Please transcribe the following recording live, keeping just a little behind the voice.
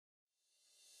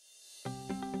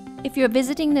If you're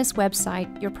visiting this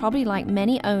website, you're probably like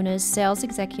many owners, sales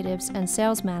executives, and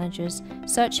sales managers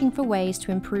searching for ways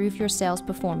to improve your sales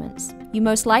performance. You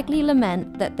most likely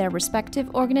lament that their respective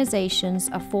organizations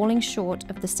are falling short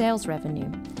of the sales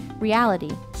revenue. Reality: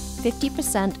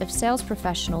 50% of sales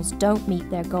professionals don't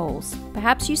meet their goals.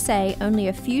 Perhaps you say only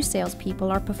a few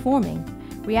salespeople are performing.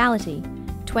 Reality: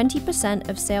 20%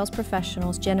 of sales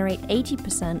professionals generate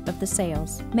 80% of the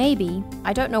sales. Maybe,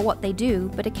 I don't know what they do,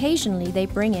 but occasionally they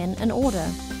bring in an order.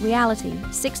 Reality: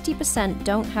 60%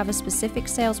 don't have a specific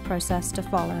sales process to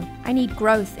follow. I need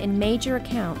growth in major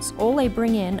accounts. All they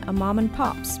bring in are mom and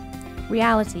pops.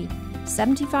 Reality: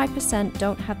 75%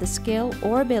 don't have the skill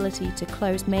or ability to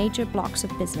close major blocks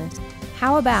of business.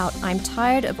 How about I'm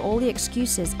tired of all the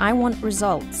excuses, I want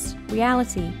results?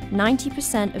 Reality: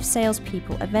 90% of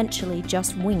salespeople eventually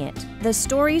just wing it. The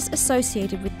stories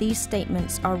associated with these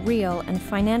statements are real and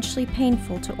financially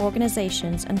painful to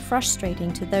organizations and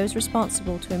frustrating to those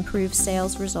responsible to improve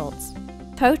sales results.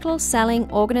 Total Selling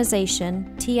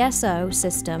Organization (TSO)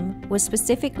 system was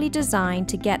specifically designed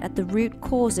to get at the root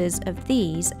causes of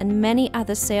these and many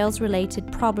other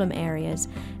sales-related problem areas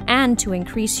and to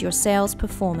increase your sales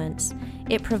performance.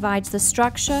 It provides the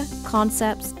structure,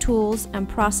 concepts, tools, and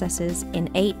processes in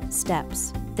 8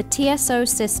 steps. The TSO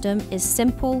system is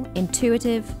simple,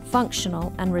 intuitive,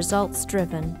 functional, and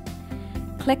results-driven.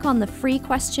 Click on the free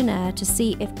questionnaire to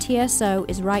see if TSO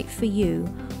is right for you,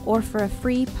 or for a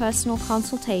free personal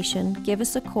consultation, give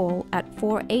us a call at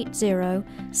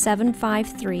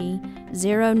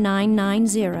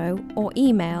 480-753-0990 or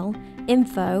email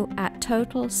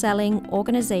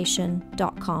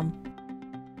info@totalsellingorganization.com.